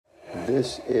And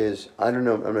this is, I don't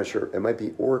know, I'm not sure, it might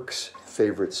be Orc's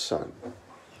favorite son.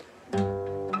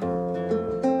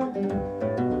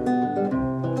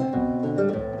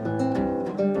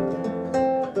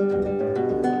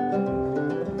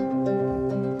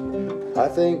 I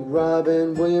think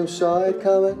Robin Williams saw it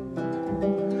coming.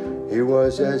 He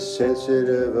was as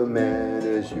sensitive a man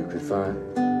as you could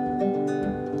find.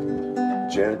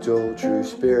 Gentle, true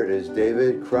spirit as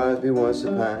David Crosby once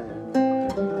opined.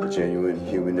 A genuine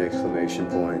human exclamation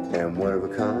point and one of a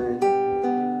kind.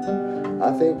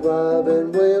 I think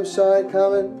Robin Williams saw it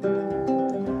coming,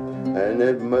 and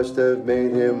it must have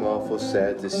made him awful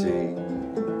sad to see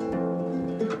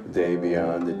the day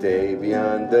beyond the day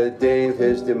beyond the day of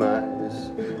his demise,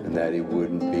 and that he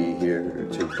wouldn't be here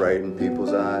to brighten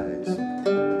people's eyes.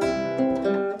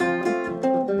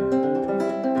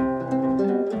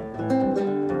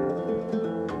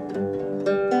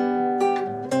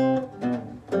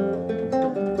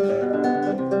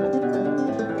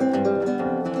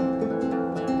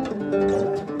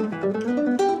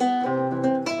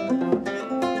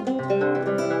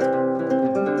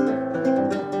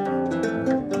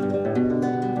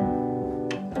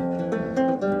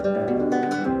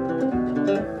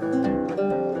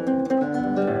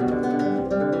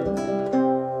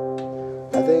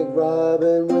 I think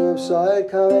Robin Williams saw it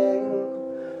coming,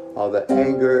 all the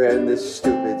anger and the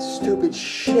stupid, stupid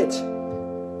shit.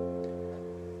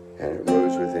 And it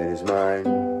rose within his mind,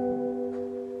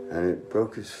 and it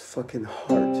broke his fucking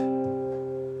heart.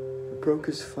 It broke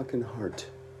his fucking heart.